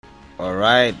All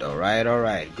right.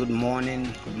 Good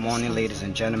morning, ladies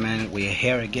and gentlemen. We're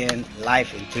here again,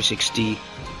 live in 360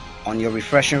 on your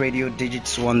refreshing radio,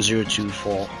 digits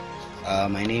 1024.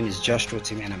 My name is Josh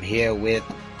Rotimi, and I'm here with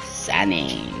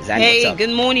Zani. Hey,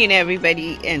 good morning,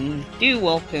 everybody, and do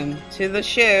welcome to the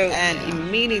show. And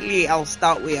immediately I'll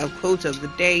start with a quote of the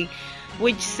day,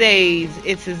 which says,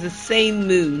 "It is the same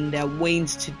moon that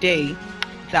wanes today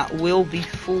that will be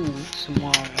full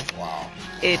tomorrow." Wow.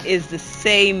 It is the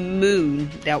same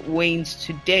moon that wanes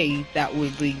today that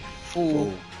will be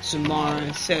full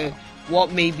tomorrow. So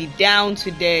what may be down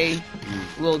today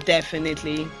will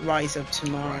definitely rise up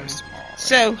tomorrow.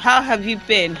 So how have you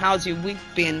been? How's your week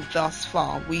been thus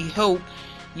far? We hope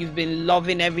you've been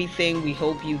loving everything. We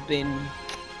hope you've been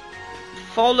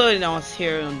following us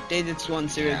here on Digits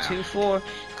 1024,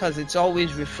 because it's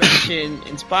always refreshing,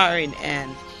 inspiring,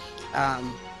 and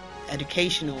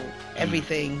educational,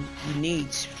 everything you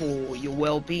need for your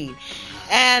well-being.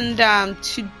 And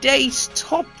today's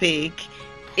topic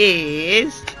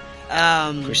is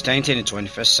Christianity in the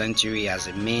 21st century as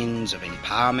a means of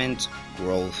empowerment,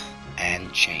 growth,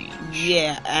 and change.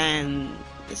 Yeah, and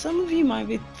some of you might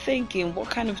be thinking, what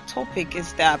kind of topic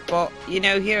is that? But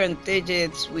here on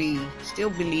Digits, we still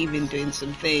believe in doing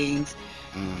some things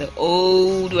the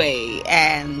old way,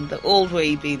 and the old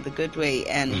way being the good way,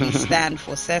 and we stand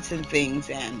for certain things,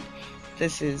 and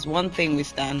this is one thing we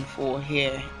stand for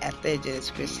here at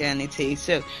Digits, Christianity.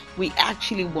 So we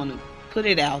actually want to put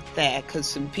it out there, because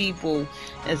some people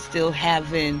are still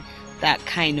having that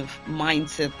kind of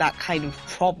mindset, that kind of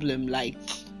problem, like,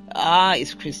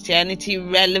 is Christianity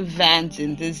relevant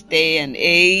in this day and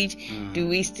age? Do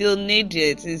we still need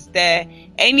it? Is there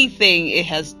anything it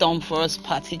has done for us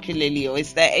particularly, or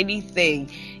is there anything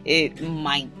it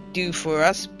might do for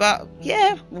us? But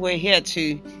yeah, we're here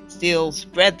to still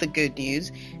spread the good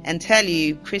news and tell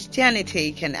you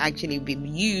Christianity can actually be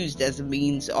used as a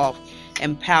means of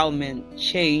empowerment,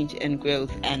 change, and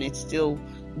growth, and it's still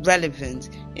relevant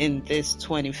in this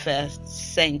 21st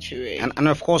century. And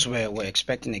of course, we're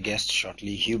expecting a guest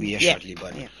shortly. He'll be here shortly,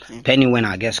 but depending when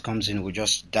our guest comes in, we'll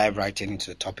just dive right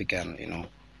into the topic and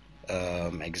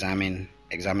examine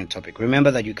topic.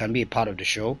 Remember that you can be a part of the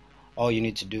show. All you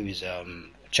need to do is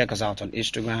check us out on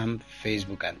Instagram,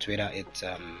 Facebook, and Twitter. It's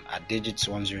at digits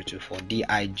 1024,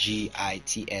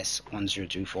 DIGITS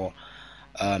 1024.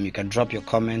 You can drop your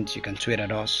comments. You can tweet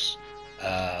at us.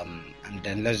 And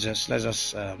then let's just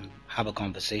have a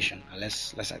conversation, and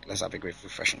let's have a great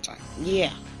refreshing time.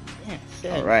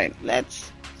 So all right,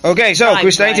 let's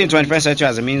Christianity in 21st century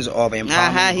as a means of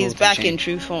empowerment. He's back in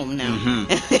true form now.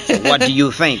 So what do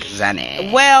you think,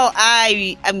 Zane? Well,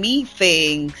 I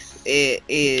think it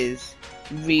is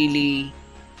really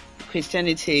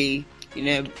Christianity,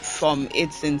 from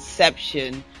its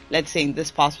inception, let's say in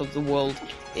this part of the world,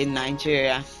 in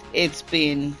Nigeria, it's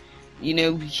been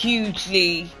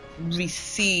hugely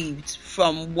received.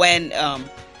 From when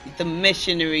the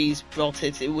missionaries brought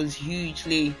it, it was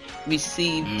hugely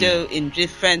received, though in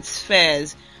different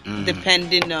spheres,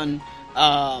 depending on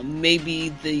maybe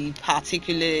the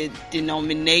particular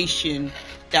denomination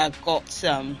that got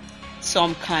some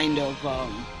kind of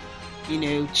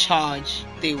charge.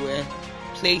 They were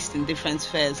placed in different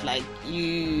spheres, like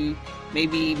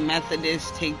maybe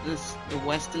Methodists take the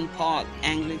western part,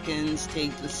 Anglicans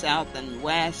take the south and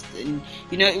west, and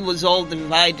it was all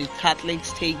divided.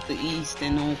 Catholics take the east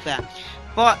and all that.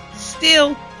 But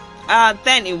still,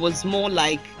 then it was more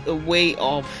like a way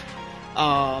of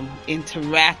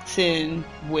interacting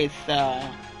with the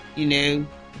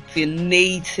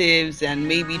natives, and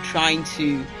maybe trying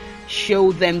to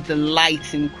show them the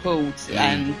light, in quotes,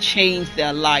 and change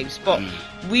their lives. But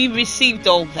we received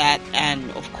all that,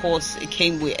 and of course it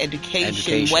came with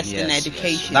education, Western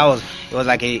education. Yes. It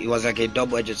was like a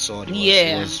double-edged sword.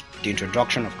 It was the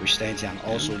introduction of Christianity, and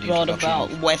also the brought introduction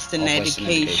about of Western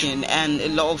education, and a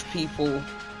lot of people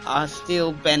are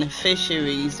still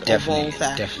beneficiaries of all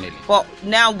that. Definitely. But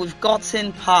now we've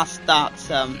gotten past that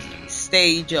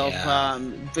stage of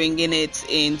bringing it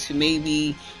into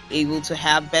maybe able to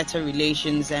have better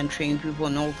relations and train people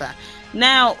and all that.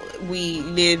 Now we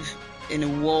live in a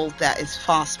world that is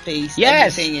fast-paced.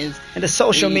 Yes, everything is in the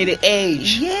social media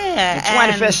age. Yeah,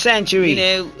 the 21st century.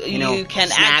 You can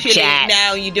Snapchat, actually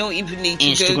now. You don't even need to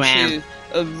Instagram. go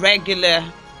to a regular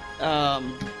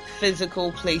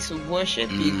physical place of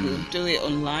worship. You could do it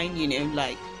online.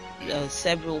 Like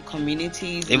several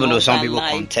communities. Even though some people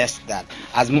contest that,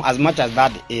 as much as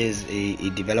that is a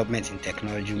development in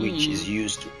technology which is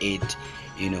used to aid,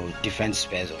 different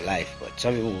spheres of life, but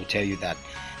some people will tell you that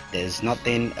there's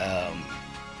nothing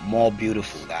more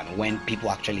beautiful than when people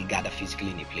actually gather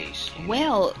physically in a place.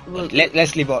 Well,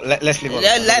 let's leave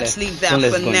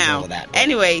that for now.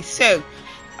 Anyway, so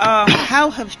how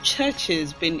have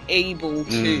churches been able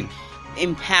to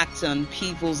impact on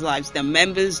people's lives, the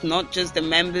members, not just the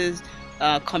members,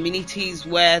 communities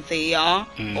where they are,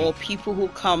 or people who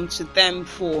come to them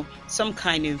for some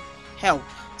kind of help?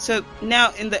 So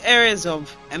now in the areas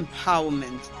of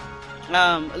empowerment,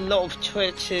 a lot of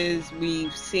churches,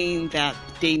 we've seen that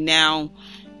they now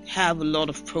have a lot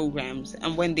of programs,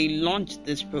 and when they launch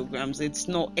these programs, it's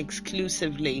not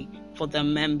exclusively for the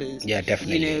members. Yeah,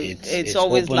 definitely. You know, it's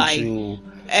always like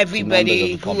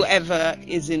everybody, whoever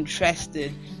is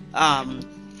interested,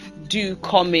 do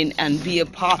come in and be a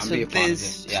part of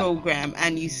this program.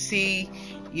 And you see,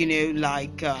 you know,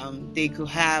 like they could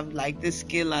have like the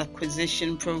skill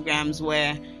acquisition programs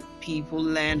where people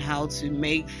learn how to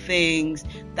make things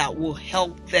that will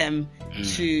help them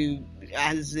to,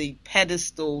 as a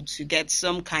pedestal, to get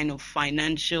some kind of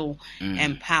financial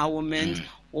empowerment.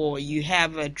 Or you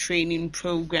have training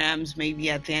programs, maybe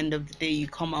at the end of the day you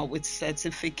come out with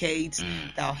certificates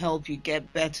that'll help you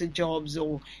get better jobs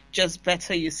or just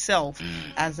better yourself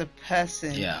as a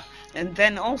person. Yeah. And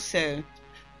then also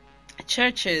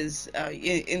churches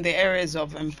in the areas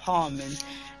of empowerment,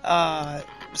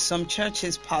 some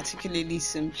churches, particularly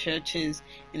some churches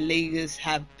in Lagos,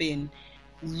 have been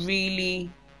really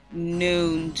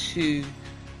known to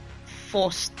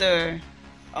foster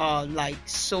like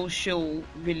social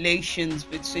relations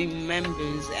between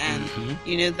members. And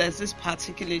you know, there's this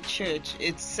particular church,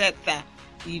 it's said that,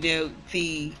 you know,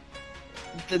 the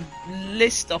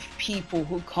list of people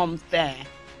who come there,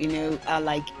 you know, are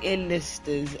like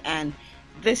A-listers, and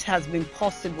this has been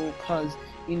possible because,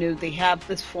 you know, they have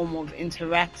this form of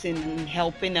interacting and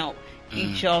helping out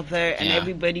each other, and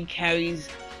everybody carries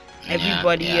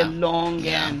everybody along.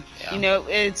 And you know,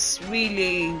 it's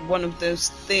really one of those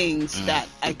things that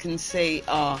I can say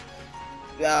are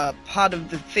part of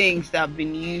the things that have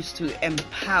been used to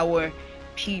empower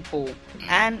people.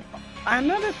 And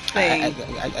another thing,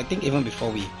 I think even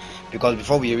before we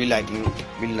really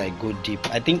go deep,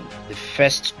 I think the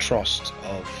first trust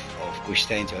of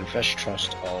Christianity, or the first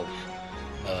trust of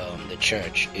the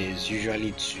church, is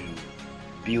usually to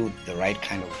build the right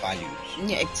kind of values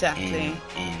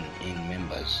in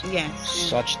members,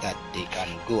 such that they can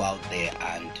go out there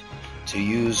and, to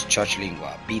use church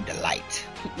lingua, be the light,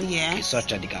 such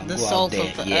that they can go out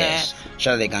there,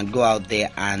 so that they can go out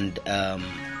there and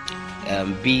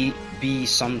be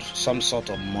some sort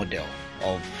of model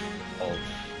of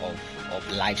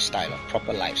lifestyle, of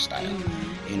proper lifestyle.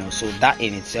 You know, so that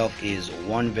in itself is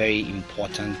one very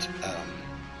important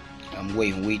way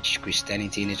in which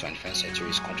Christianity in the 21st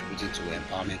century is contributing to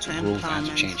empowerment, to growth, and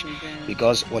to change.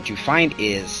 Because what you find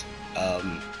is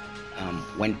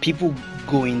when people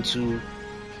go into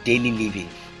daily living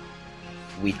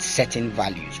with certain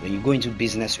values, when you go into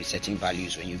business with certain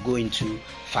values, when you go into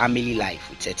family life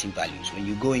with certain values, when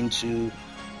you go into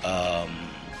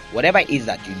whatever it is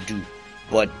that you do,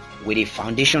 but with a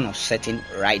foundation of certain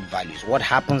right values, what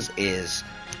happens is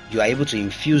you are able to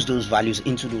infuse those values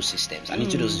into those systems and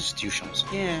into those institutions,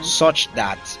 such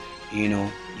that, you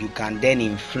know, you can then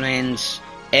influence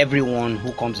everyone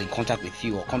who comes in contact with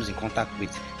you or comes in contact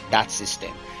with that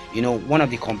system. You know, one of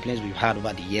the complaints we've had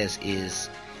over the years is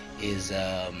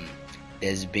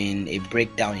there's been a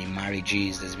breakdown in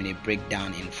marriages, there's been a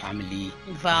breakdown in family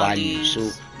values.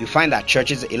 So you find that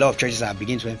a lot of churches are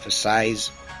beginning to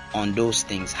emphasize on those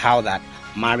things, how that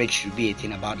marriage should be a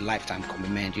thing about lifetime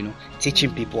commitment, you know, teaching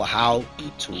people how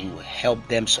to help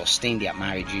them sustain their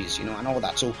marriages, you know, and all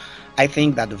that. So I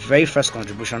think that the very first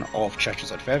contribution of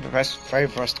churches, or the very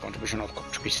first contribution of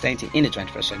Christianity in the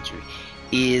 21st century,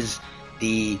 is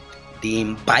the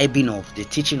imbibing of the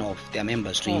teaching of their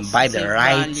members to imbibe the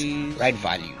right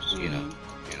values, you know.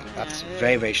 That's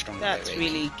very, very strong. That's very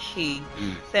really key.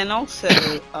 Then also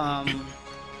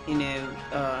you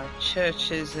know,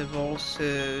 churches have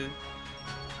also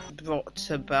brought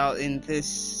about in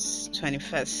this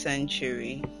 21st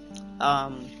century,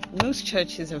 most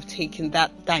churches have taken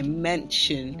that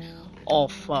dimension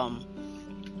of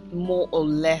more or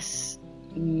less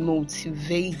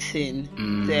motivating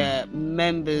their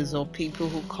members or people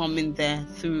who come in there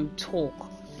through talk.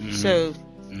 So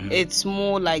it's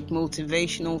more like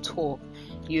motivational talk.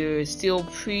 You're still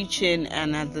preaching,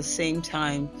 and at the same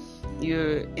time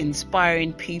you're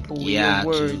inspiring people with your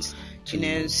words, you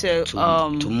know, so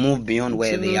to move beyond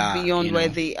where they are, where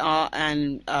they are,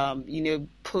 and you know,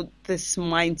 put this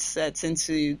mindset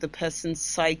into the person's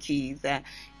psyche that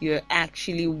you're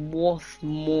actually worth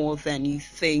more than you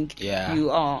think you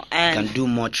are. And you can do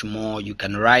much more. You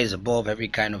can rise above every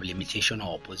kind of limitation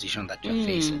or opposition that you're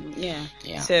facing.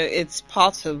 Yeah. So it's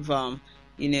part of I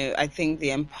think the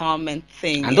empowerment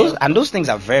thing. And those things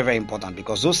are very, very important,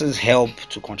 because those things help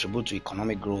to contribute to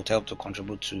economic growth, help to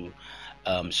contribute to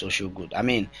social good. I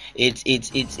mean,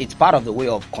 it's part of the way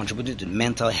of contributing to the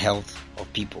mental health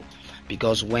of people,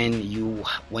 because when you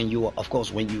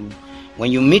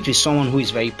meet with someone who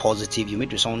is very positive, you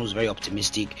meet with someone who's very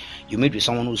optimistic, you meet with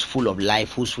someone who's full of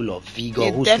life, who's full of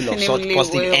vigor, who's full of such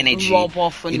positive energy,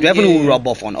 it definitely will rub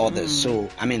off on others. So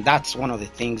I mean, that's one of the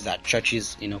things that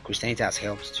churches, Christianity has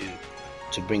helped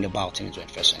to bring about in the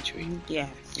 21st century. Yeah.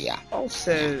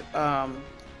 Also,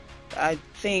 I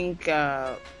think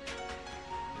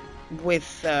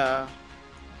with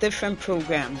different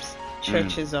programs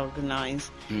churches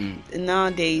organize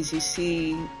nowadays, you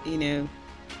see,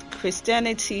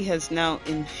 Christianity has now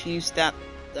infused that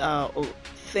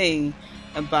thing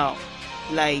about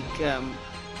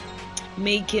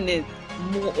making it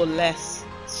more or less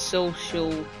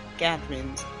social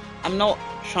gatherings. I'm not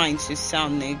trying to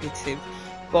sound negative,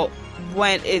 but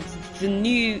when it's the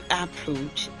new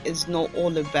approach is not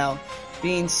all about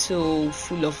being so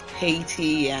full of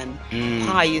piety and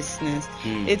piousness.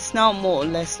 It's now more or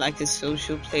less like a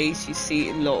social place. You see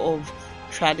a lot of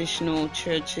traditional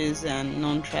churches and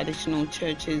non-traditional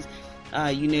churches,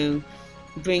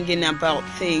 bringing about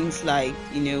things like,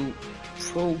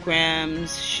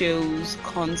 programs, shows,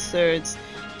 concerts,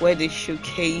 where they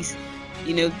showcase,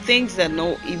 things that are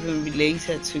not even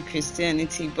related to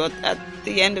Christianity. But at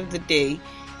the end of the day,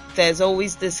 there's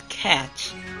always this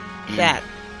catch that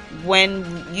when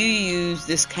you use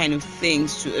this kind of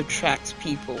things to attract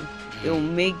people, it will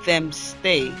make them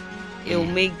stay. It will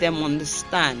make them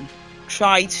understand.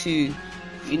 Try to,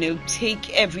 take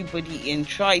everybody in.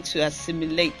 Try to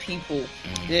assimilate people.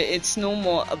 It's no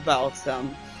more about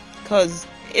because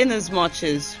in as much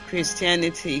as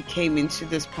Christianity came into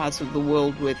this part of the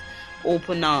world with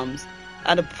open arms,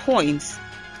 at a point,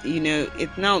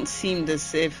 it now seemed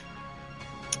as if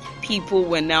people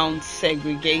were now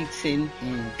segregating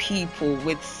people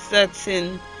with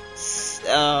certain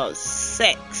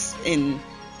sects in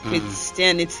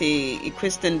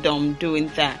Christendom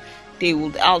doing that. They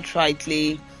would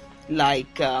outrightly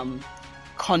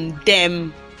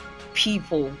condemn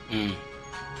people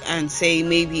and say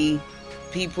maybe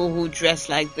people who dress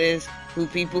like this,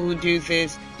 people who do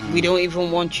this, we don't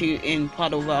even want you in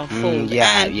part of our fold.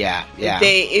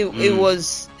 It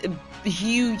was a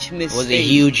huge mistake. It was a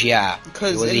huge,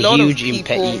 because it was a lot huge of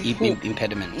people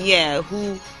impediment.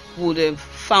 Who would have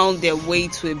found their way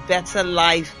to a better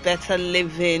life, better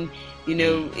living,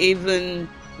 even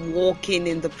walking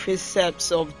in the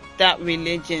precepts of that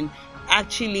religion,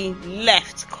 actually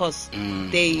left because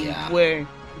they were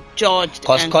judged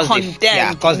and condemned.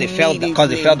 Because they felt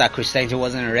that Christianity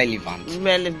wasn't relevant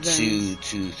to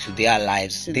their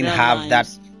lives. Didn't have that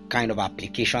kind of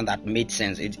application that made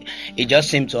sense. It just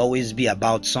seemed to always be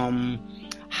about some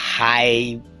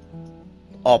high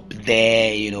up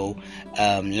there,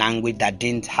 language that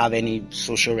didn't have any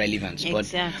social relevance.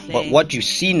 Exactly. But what you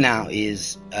see now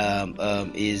is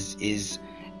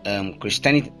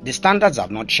Christianity. The standards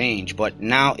have not changed, but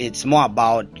now it's more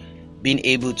about being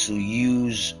able to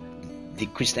use the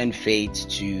Christian faith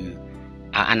to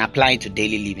and apply it to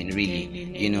daily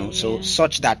living, so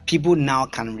such that people now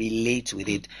can relate with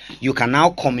it. You can now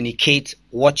communicate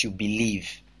what you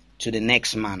believe to the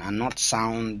next man and not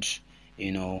sound,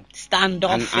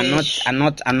 standoffish, and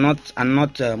not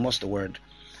what's the word?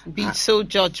 Be so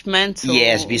judgmental.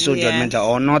 Yes, be so judgmental,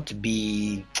 or not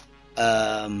be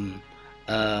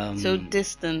so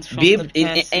distant from the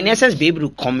person. In essence, be able to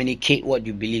communicate what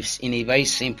you believe in a very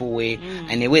simple way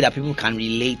and a way that people can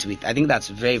relate with. I think that's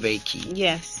very, very key.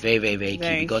 Yes, very, very, very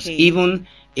key, because key.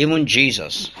 even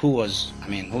Jesus, who is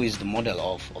the model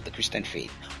of the Christian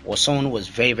faith, was someone who was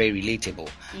very, very relatable.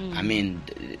 I mean,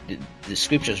 the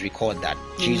scriptures record that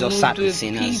Jesus sat with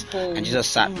sinners and Jesus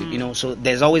sat with, so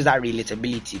there's always that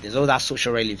relatability, there's always that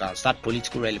social relevance, that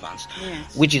political relevance,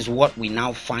 which is what we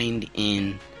now find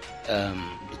in the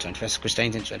 21st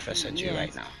Christianity in 21st century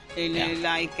right now.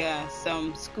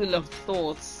 Some school of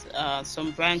thoughts,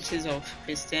 some branches of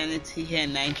Christianity here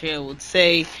in Nigeria would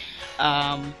say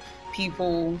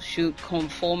people should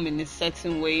conform in a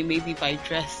certain way, maybe by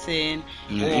dressing.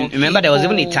 Remember, there was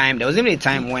even a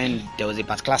time when there was a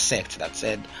particular sect that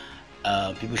said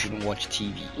people shouldn't watch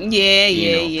TV.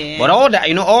 Yeah. But all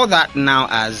that now,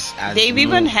 as they've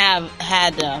even had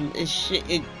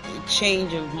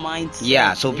change of mindset.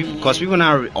 Yeah, so because people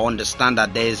now understand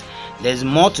that there's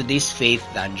more to this faith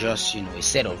than just, you know, a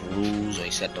set of rules or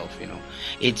a set of, you know,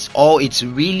 it's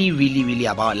really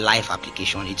about life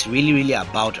application. It's really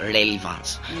about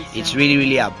relevance. Exactly. It's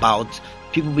really about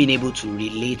people being able to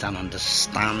relate and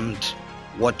understand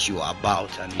what you are about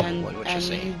and, you know, what you're and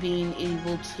saying. you being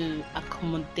able to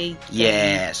accommodate them.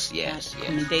 Yes.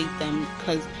 Accommodate them,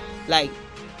 because, like,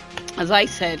 as I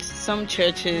said, some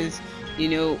churches, you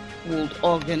know, would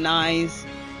organize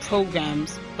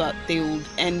programs, but they would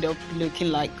end up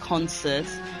looking like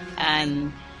concerts.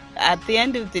 And at the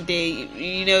end of the day,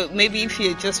 you know, maybe if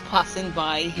you're just passing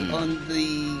by on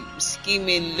the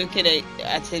scheming, looking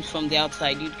at it from the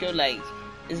outside, you'd go like,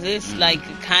 is this like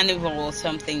a carnival or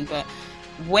something? But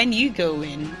when you go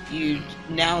in, you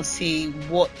now see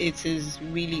what it is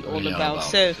really all about.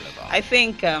 So I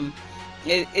think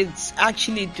it's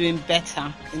actually doing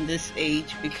better in this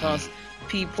age, because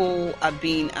people are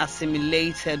being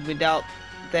assimilated without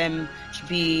them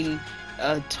being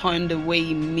turned away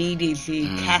immediately,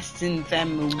 casting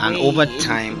them away. And over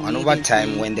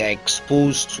time, when they're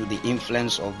exposed to the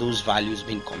influence of those values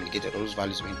being communicated, those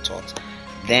values being taught,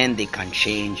 then they can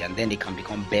change, and then they can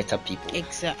become better people.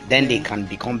 Exactly. Then they can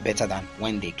become better than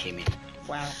when they came in.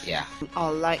 Wow. Yeah. I'd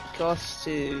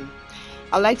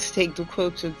like to take the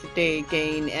quote of the day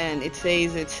again, and it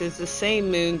says, "It is the same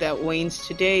moon that wanes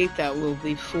today that will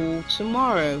be full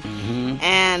tomorrow."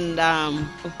 And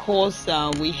of course,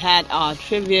 we had our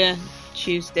Trivia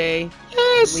Tuesday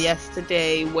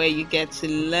yesterday, where you get to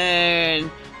learn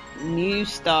new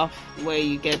stuff, where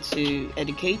you get to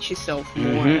educate yourself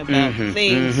more about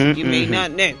things you may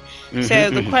not know. So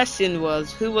the question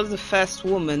was, who was the first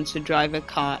woman to drive a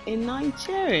car in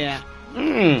Nigeria?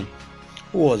 Who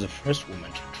was the first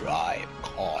woman to drive a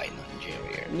car in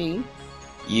Nigeria? Me.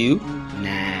 You?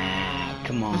 Nah,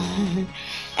 come on.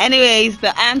 Anyways,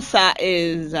 the answer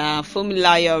is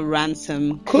Funmilayo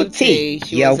Ransom Kuti.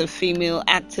 She was a female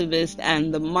activist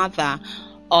and the mother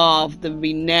of the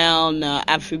renowned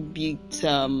Afrobeat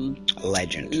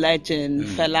legend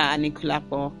Fela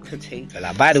Anikulapo Kuti.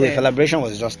 Fela. By the way, Celebration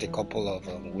was just a couple of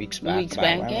weeks back,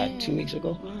 like 2 weeks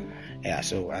ago. Yeah,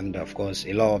 so, and of course,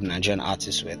 a lot of Nigerian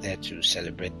artists were there to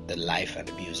celebrate the life and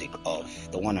the music of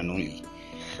the one and only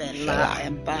Fela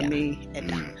and Bami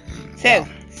Eda. So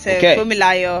okay.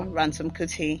 Funmilayo Ransom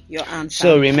Kuti, your answer.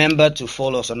 So remember to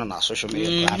follow us on our social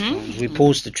media platforms. We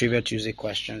post the Trivia Tuesday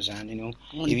questions, and you know,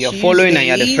 if you're following and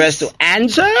you're the first to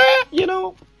answer, you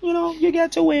know, you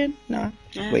get to win.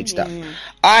 Great stuff.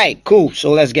 All right, cool.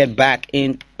 So let's get back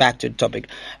to the topic.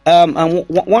 And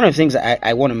one of the things that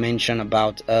I want to mention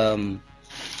about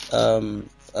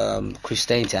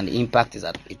Christianity and the impact is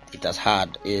that it has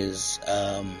had is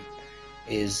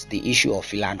the issue of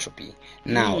philanthropy.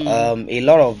 Now, a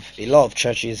lot of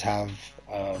churches have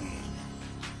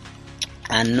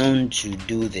are known to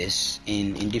do this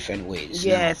in different ways.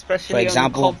 Yeah, now, especially for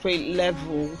example, on corporate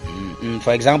level.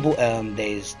 For example,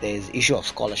 there's issue of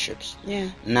scholarships. Yeah.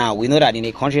 Now we know that in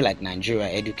a country like Nigeria,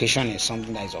 education is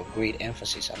something that is of great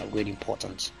emphasis and of great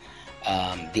importance.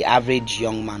 The average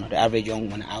young man or the average young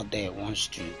woman out there wants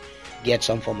to get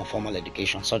some form of formal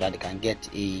education so that they can get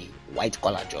a white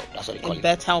collar job. That's what they call it.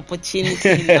 Better opportunity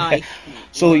in life.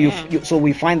 So so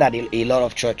we find that a lot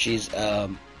of churches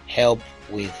help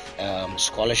with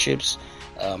scholarships,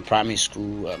 primary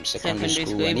school, secondary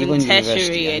school, and even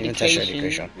university and even tertiary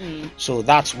education. So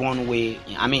that's one way.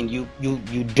 I mean, you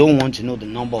don't want to know the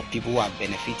number of people who have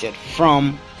benefited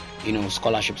from,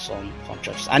 scholarships from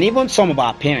churches, and even some of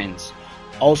our parents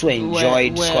also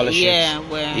enjoyed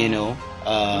scholarships.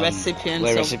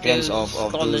 Recipients of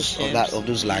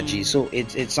those largely. So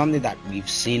it's something that we've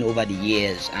seen over the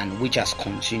years and which has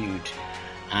continued.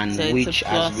 And so which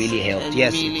has really helped.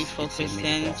 Yes, really for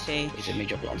Christianity. It's a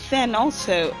major plus. Then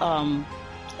also,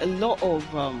 a lot of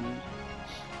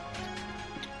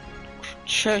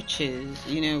churches,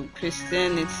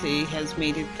 Christianity has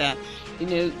made it that,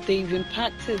 they've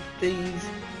impacted these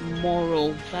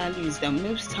moral values that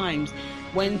most times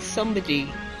when somebody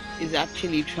is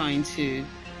actually trying to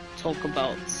talk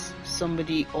about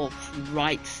somebody of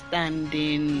right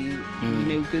standing,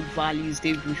 good values,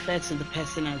 they refer to the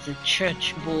person as a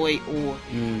church boy or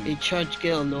a church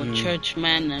girl or church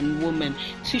man and woman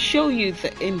to show you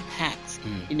the impact,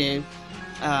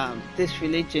 this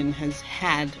religion has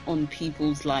had on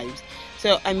people's lives.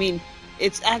 So, I mean,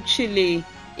 it's actually,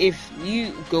 if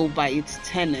you go by its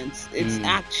tenets, it's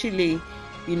actually,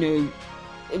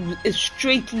 a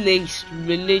straight-laced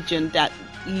religion that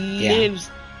lives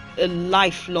a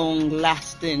lifelong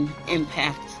lasting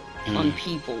impact on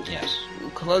people. Yes.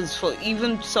 Because for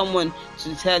even someone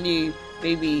to tell you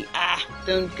maybe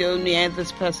don't go near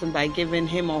this person by giving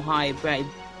him or her a bribe.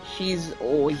 She's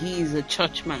or he is a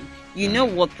churchman. You know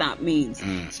what that means.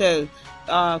 So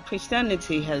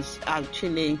Christianity has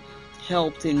actually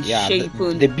helped in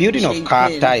shaping the building of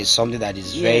character is something that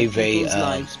is very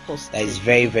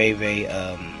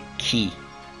key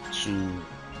to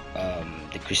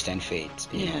the Christian faith.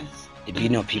 Yes. The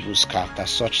building of people's character,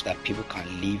 such that people can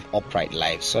live upright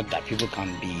lives, such that people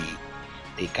can be,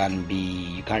 you can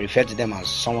refer to them as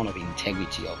someone of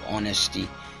integrity, of honesty,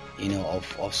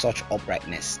 of such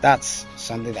uprightness. That's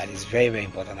something that is very, very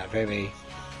important and very, very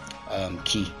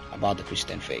key about the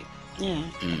Christian faith. Yeah.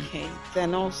 Okay.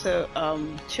 Then also,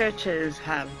 churches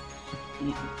have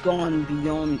gone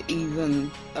beyond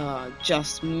even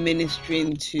just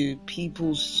ministering to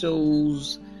people's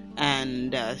souls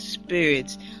and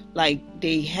spirits. Like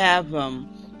they have a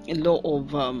lot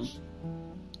of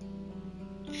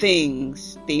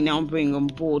things they now bring on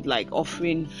board, like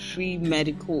offering free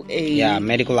medical aid,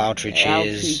 medical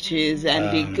outreaches,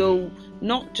 and they go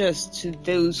not just to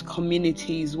those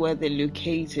communities where they're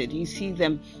located. You see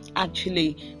them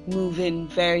actually moving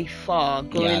very far,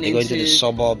 going into the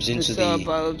suburbs,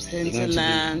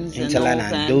 hinterlands,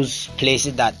 and those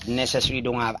places that necessarily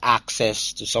don't have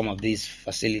access to some of these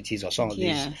facilities or some of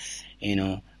these,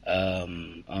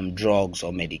 drugs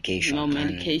or medication, or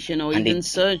even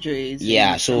surgeries.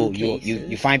 Yeah, so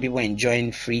you find people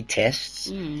enjoying free tests.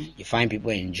 You find people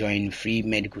enjoying free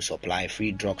medical supply,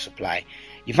 free drug supply.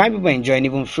 You find people enjoying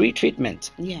even free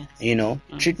treatment. Yes.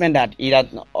 Treatment that either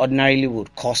ordinarily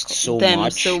would cost so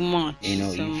much. You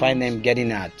find them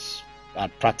getting at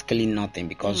practically nothing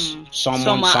because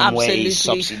someone somewhere is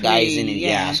subsidizing it.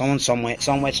 Yeah, someone somewhere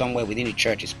within the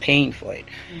church is paying for it.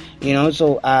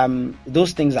 So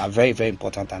those things are very, very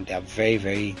important, and they are very,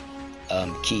 very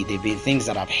key. They've been things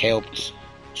that have helped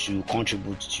to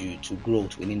contribute to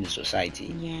growth within the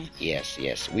society. Yes.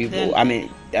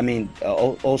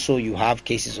 Also you have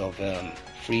cases of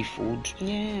free food.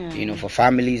 For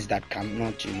families that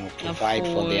cannot provide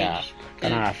for their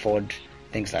cannot afford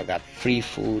things like that. Free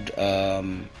food,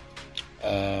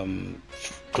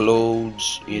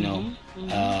 clothes,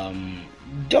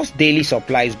 just daily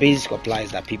supplies, basic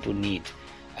supplies that people need.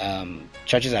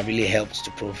 Churches have really helped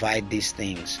to provide these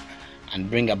things and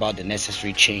bring about the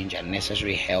necessary change and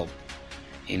necessary help,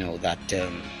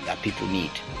 that people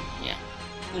need. Yeah.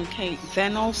 Okay.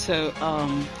 Then also,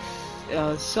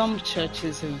 some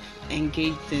churches have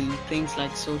engaged in things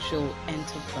like social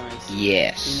enterprise.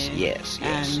 Yes.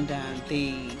 And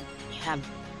they have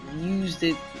used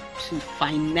it to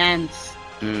finance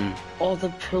other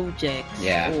projects.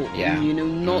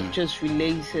 Not just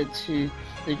related to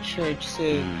the church.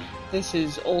 So this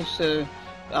is also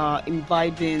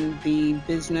imbibing the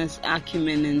business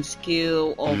acumen and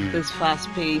skill of this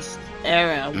fast-paced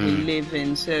era we live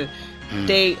in. So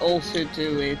they also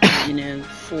do it,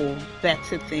 for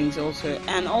better things also.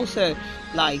 And also,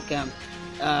 like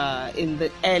in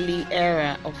the early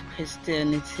era of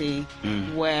Christianity,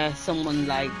 where someone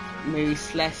like Mary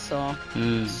Slessor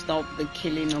stopped the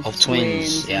killing of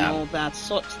twins and all that,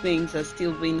 such things are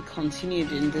still being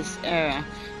continued in this era,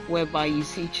 whereby you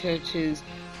see churches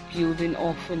building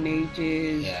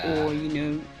orphanages or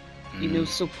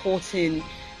supporting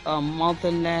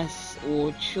motherless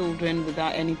or children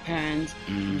without any parents,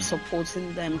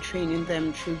 supporting them, training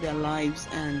them through their lives,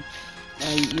 and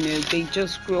they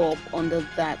just grow up under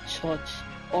that church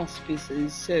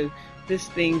auspices. So these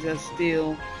things are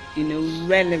still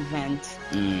relevant,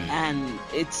 and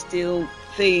it's still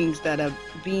things that are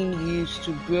being used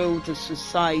to grow the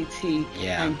society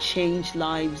and change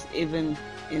lives even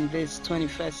in this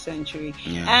 21st century.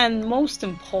 And most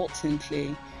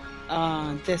importantly,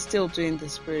 they're still doing the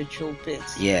spiritual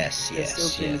bits. They're still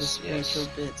doing the spiritual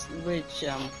bits, which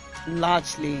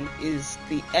largely is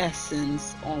the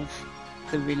essence of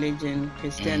the religion,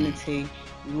 Christianity,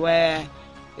 where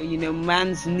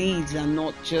man's needs are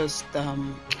not just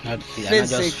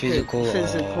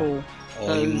physical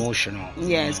or emotional.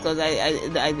 Yes, because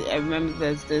I remember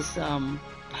there's this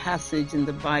passage in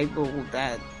the Bible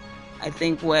that I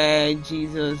think where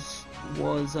Jesus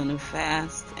was on a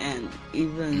fast, and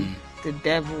even the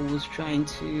devil was trying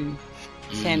to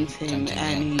tempt him,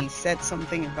 and he said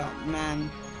something about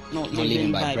man not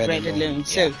living by bread alone.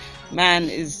 So man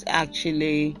is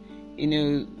actually,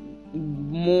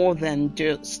 more than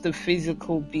just the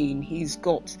physical being. He's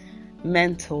got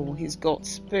mental, he's got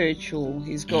spiritual,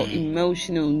 he's got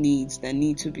emotional needs that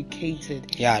need to be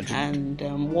catered. And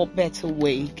what better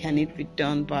way can it be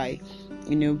done by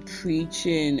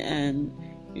preaching and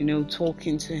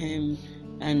talking to him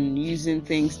and using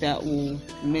things that will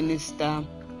minister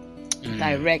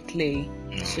directly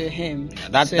to him.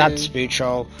 That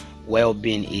spiritual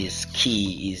well-being is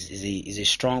key, is a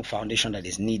strong foundation that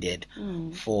is needed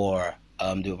for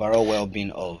the overall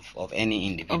well-being of any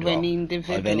individual.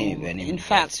 In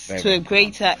fact, to a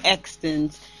greater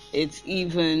extent, it's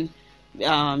even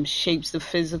shapes the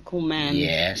physical man.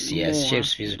 Yes,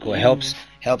 shapes physical,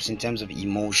 helps in terms of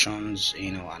emotions,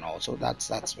 and also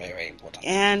that's very, very important.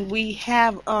 And we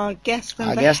have our guest in the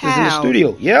house. Our guest is in the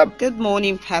studio. Yep. Good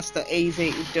morning, Pastor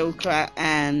Eze Udoka,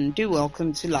 and do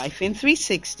welcome to Life in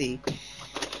 360.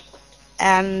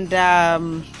 And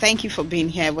thank you for being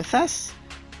here with us.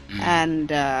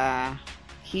 And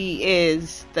he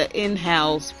is the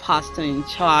in-house pastor in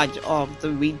charge of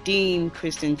the Redeemed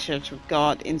Christian Church of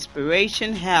God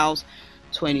Inspiration House,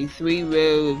 23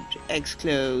 Road,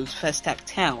 X-Close, Festac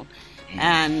Town.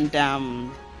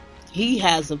 And he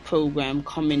has a program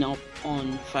coming up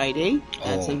on Friday.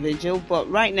 That's a vigil. But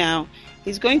right now,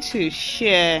 he's going to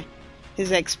share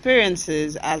his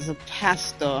experiences as a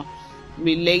pastor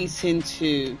relating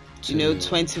to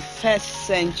 21st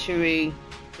century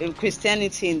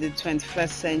Christianity in the 21st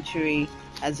century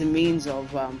as a means of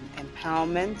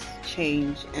empowerment,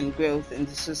 change, and growth in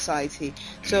the society.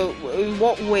 So, in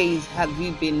what ways have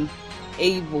you been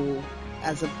able,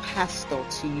 as a pastor,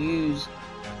 to use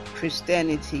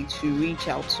Christianity to reach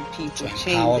out to people,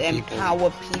 empower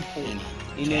people,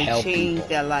 change people.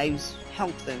 Their lives,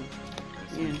 help them?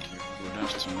 Good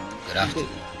afternoon. Good afternoon.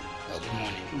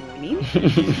 Good morning.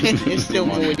 It's still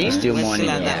morning. It's still morning. Still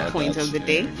at that point of the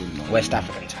day. West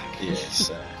African time.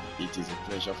 Yes, it is a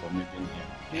pleasure for me being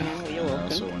here. You're welcome. I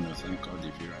also want to thank all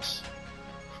the viewers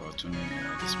for tuning in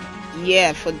this morning.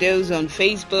 Yeah, for those on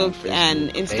Facebook and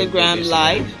Instagram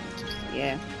Live.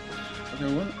 Yeah.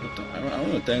 Okay, I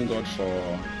want to thank God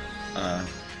for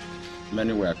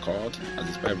many were called,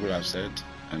 as the Bible has said,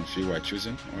 and few were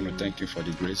chosen. I want to thank you for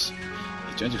the grace.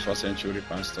 The 21st century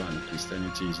pastor and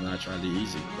Christianity is naturally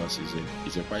easy because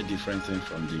it's a quite different thing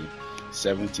from the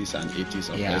 70s and 80s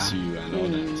of SU and all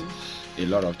that. A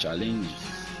lot of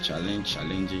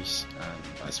challenges, and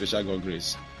by special God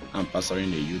grace, I'm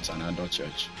pastoring a youth and adult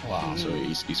church. Wow. So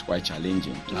it's quite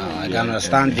challenging. I can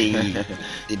understand the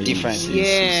difference.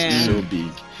 It's so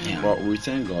big. Yeah. But we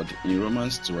thank God. In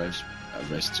Romans 12,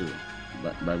 verse 2,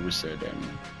 the Bible said,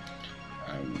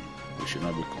 we should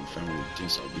not be conformed with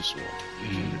things of this world. We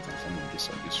should be conformed with things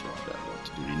of this world, but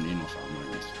the renewing of our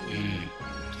minds. To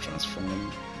transform the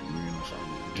renewing of our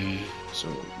minds. So,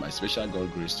 by special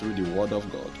God grace, through the Word of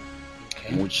God,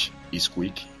 which is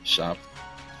quick, sharp,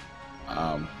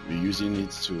 we're using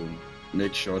it to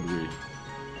make sure we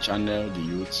channel the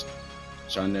youth,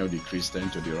 channel the Christian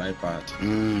to the right path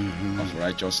of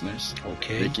righteousness.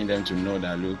 Making them to know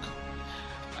that, look,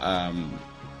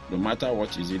 no matter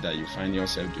what is it that you find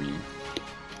yourself doing,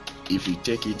 if you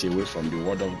take it away from the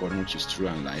Word of God, which is true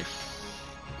and life,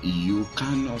 you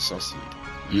cannot succeed.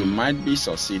 You might be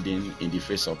succeeding in the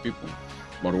face of people,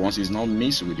 but once it's not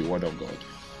mixed with the Word of God,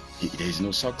 there is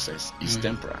no success. It's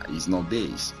temporal. It's not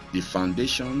based. The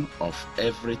foundation of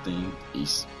everything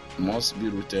must be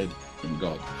rooted in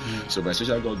God. So by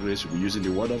special God grace, we're using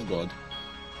the Word of God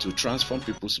to transform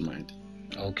people's mind.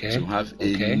 To have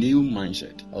a new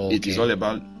mindset. It is all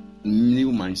about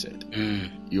new mindset.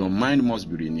 Your mind must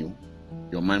be renewed.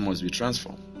 Your mind must be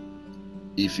transformed.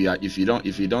 If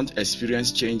you don't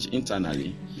experience change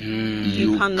internally,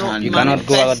 you cannot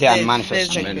go out there and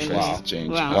manifest change.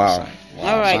 Wow.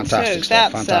 All right, fantastic so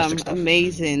stuff. That's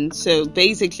amazing. So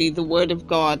basically, the Word of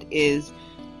God is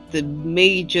the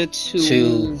major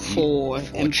tool for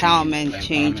empowerment,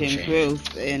 change, and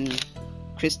growth in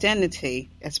Christianity,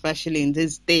 especially in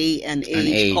this day and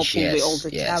age, coupled with all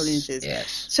the challenges.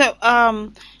 So,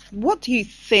 what do you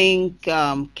think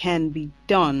can be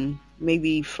done,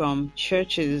 maybe from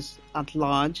churches at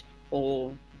large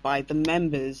or by the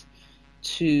members,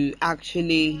 to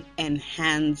actually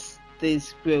enhance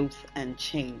this growth and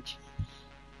change?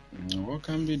 What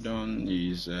can be done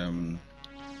is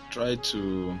try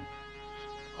to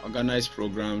organize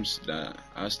programs that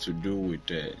has to do with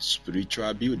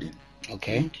spiritual building.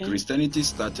 Christianity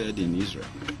started in Israel,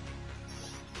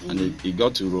 and it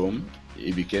got to Rome.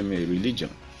 It became a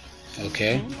religion.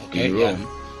 In Rome,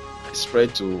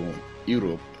 spread to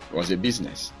Europe, was a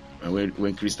business. And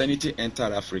when Christianity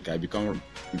entered Africa,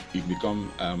 it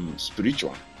become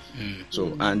spiritual.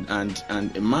 So and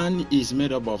a man is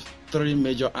made up of three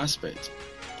major aspects: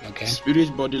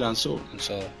 spirit, body, and soul.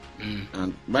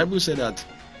 And Bible said that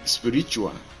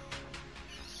spiritual,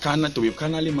 to be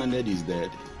carnally minded is dead,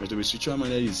 but to be spiritual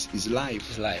minded is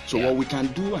life. So what we can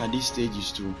do at this stage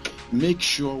is to make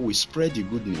sure we spread the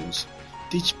good news,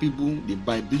 teach people the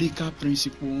biblical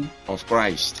principle of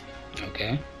Christ.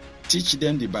 teach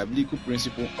them the biblical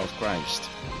principle of Christ,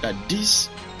 that this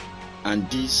and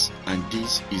this and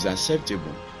this is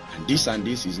acceptable, and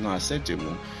this is not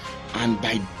acceptable. And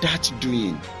by that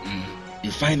doing,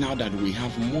 you find out that we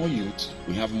have more youth,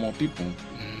 we have more people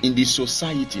in the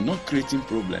society, not creating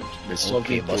problems, but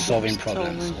solving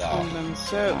problems. Wow.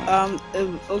 So,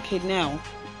 okay, now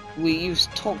you've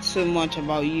talked so much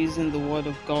about using the Word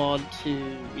of God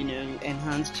to,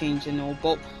 enhance change and all,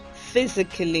 but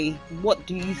physically, what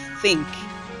do you think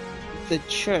the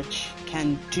church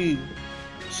can do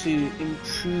to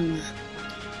improve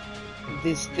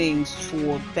these things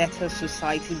for better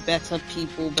society, better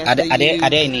people, better are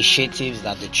there initiatives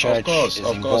that the church is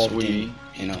involved in?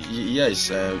 Yes,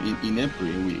 in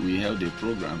April we held a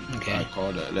program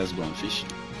called Let's Go and Fishing.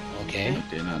 Okay.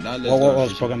 Now that what was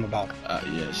the program about?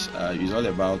 Yes, it's all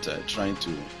about trying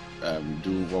to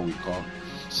do what we call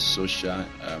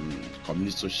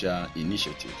community social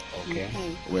initiative. Okay.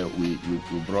 Where we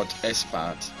brought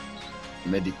experts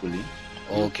medically.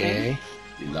 Okay.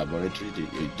 The laboratory,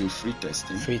 they do free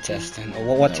testing.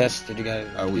 What tests did you guys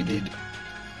do? We did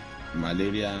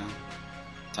malaria,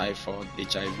 typhoid,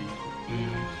 HIV.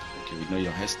 Okay, we know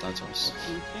your health status.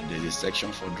 There's a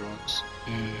section for drugs.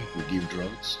 We give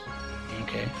drugs.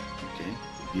 Okay,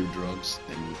 we give drugs,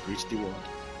 then we preach the word.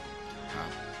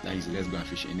 That is Let's Go and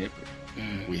Fish in April.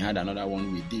 We had another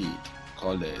one we did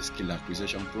called the Skill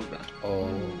Acquisition Program,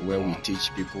 where we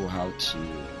teach people how to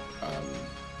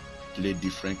play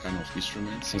different kind of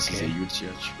instruments. This is a youth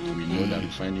church. We know that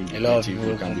finding a lot of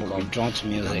people can become drawn to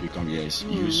music.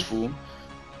 Useful.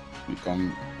 You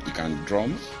can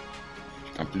drum,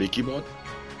 you can play keyboard,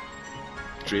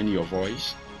 train your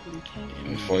voice,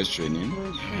 voice training.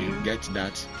 You get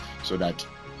that, so that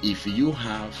if you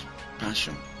have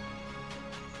passion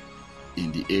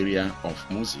in the area of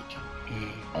music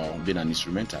or being an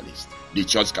instrumentalist, the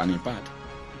church can impart.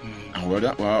 And we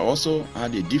also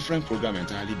had a different program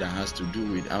entirely that has to do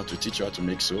with how to teach you how to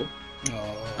make soap,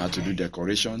 how to do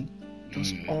decoration,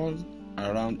 just all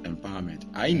around empowerment.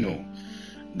 I know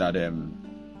that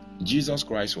Jesus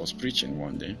Christ was preaching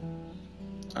one day,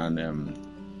 and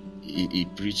he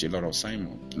preached a lot of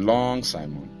long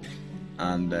sermon,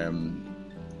 and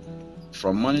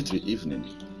from morning to evening,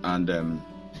 and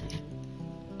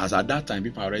as at that time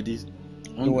people are already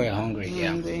hungry. We were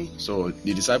hungry, So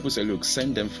the disciples said, look,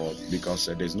 send them forth, because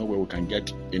there's no way we can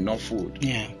get enough food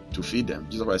to feed them.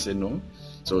 Jesus Christ said no.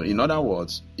 So in other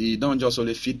words, he don't just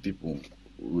only feed people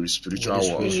with spiritual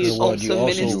words. You also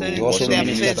minister to their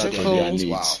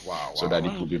needs, so that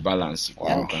it could be balanced.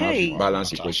 Okay.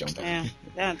 Balanced equation. Yeah,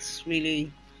 that's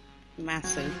really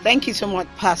massive. Thank you so much,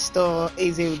 Pastor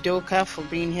Eze Udoka, for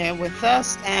being here with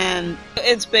us, and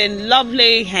it's been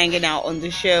lovely hanging out on the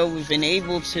show. We've been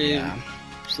able to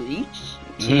preach.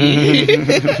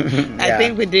 I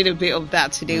think we did a bit of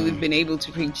that today. We've been able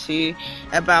to preach to you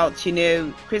about,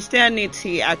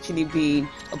 Christianity actually being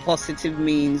a positive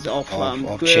means of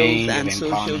growth and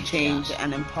social change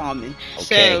and empowerment.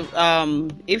 Okay. So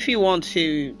if you want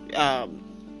to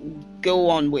go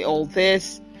on with all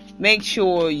this, make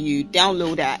sure you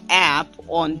download our app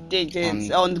on the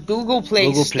Google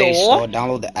Play Store.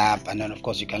 Download the app, and then of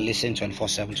course you can listen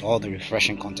 24/7 to all the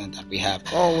refreshing content that we have.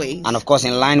 Always. And of course,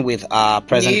 in line with our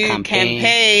present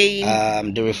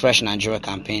campaign, the Refresh Nigeria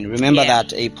campaign. Remember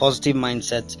that a positive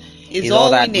mindset is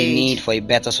all that we need for a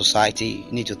better society.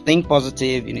 You need to think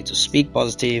positive, you need to speak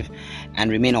positive, and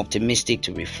remain optimistic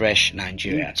to refresh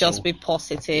Nigeria. Just be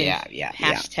positive.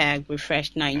 Hashtag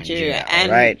refresh Nigeria.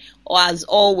 And as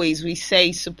always, we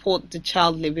say support the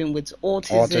child living with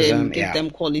autism, give them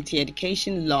quality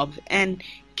education, love, and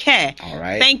care. All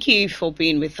right. Thank you for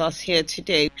being with us here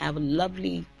today. Have a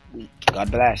lovely week. God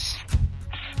bless.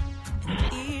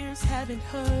 Ears haven't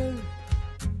heard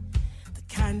the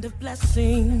kind of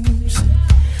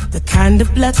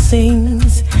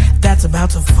blessings that's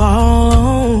about to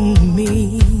fall